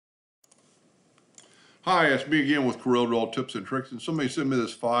Hi, it's me again with Corel Tips and Tricks, and somebody sent me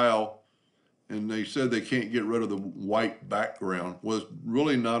this file and they said they can't get rid of the white background. Well, it's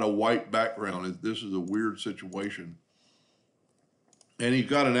really not a white background. This is a weird situation. And he's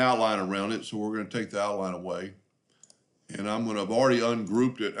got an outline around it, so we're going to take the outline away. And I've already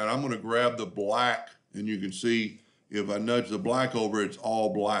ungrouped it, and I'm going to grab the black, and you can see if I nudge the black over, it's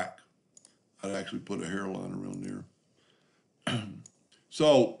all black. I'd actually put a hairline around there.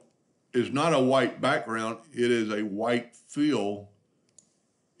 So it's not a white background, it is a white fill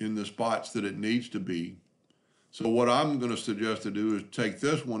in the spots that it needs to be. So what I'm going to suggest to do is take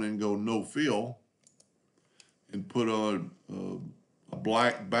this one and go no fill and put on a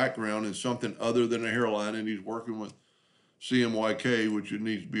black background and something other than a hairline, and he's working with CMYK, which it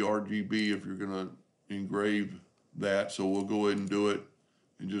needs to be RGB if you're going to engrave that. So we'll go ahead and do it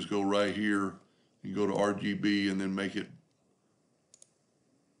and just go right here and go to RGB and then make it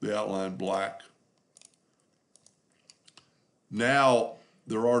the outline black. Now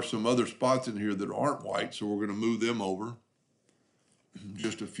there are some other spots in here that aren't white, so we're going to move them over,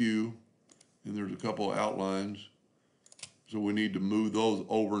 just a few, and there's a couple of outlines, so we need to move those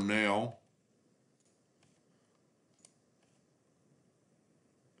over now.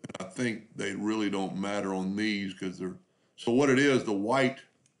 I think they really don't matter on these because they're, so what it is, the white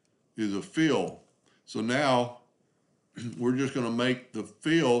is a fill. So now we're just going to make the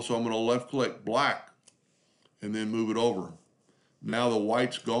fill, so I'm going to left click black and then move it over. Now the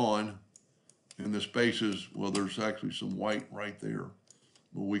white's gone and the spaces, well, there's actually some white right there,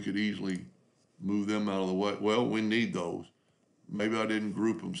 but we could easily move them out of the way. Well, we need those. Maybe I didn't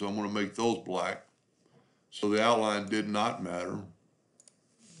group them, so I'm going to make those black. So the outline did not matter.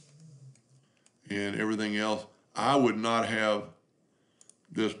 And everything else, I would not have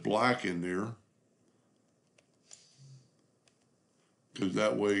this black in there, because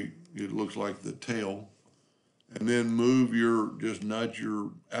that way it looks like the tail. And then move just nudge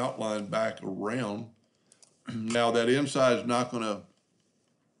your outline back around. Now that inside is not going to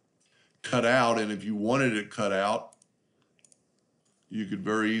cut out, and if you wanted it cut out, you could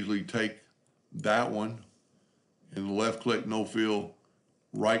very easily take that one and left click no fill,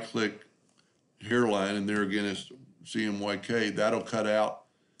 right click hairline, and there again is CMYK. That'll cut out,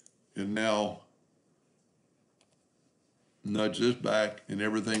 and now nudge this back and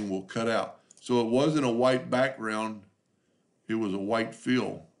everything will cut out. So it wasn't a white background, it was a white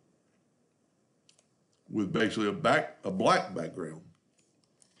fill with basically a black background.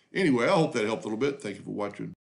 Anyway, I hope that helped a little bit. Thank you for watching.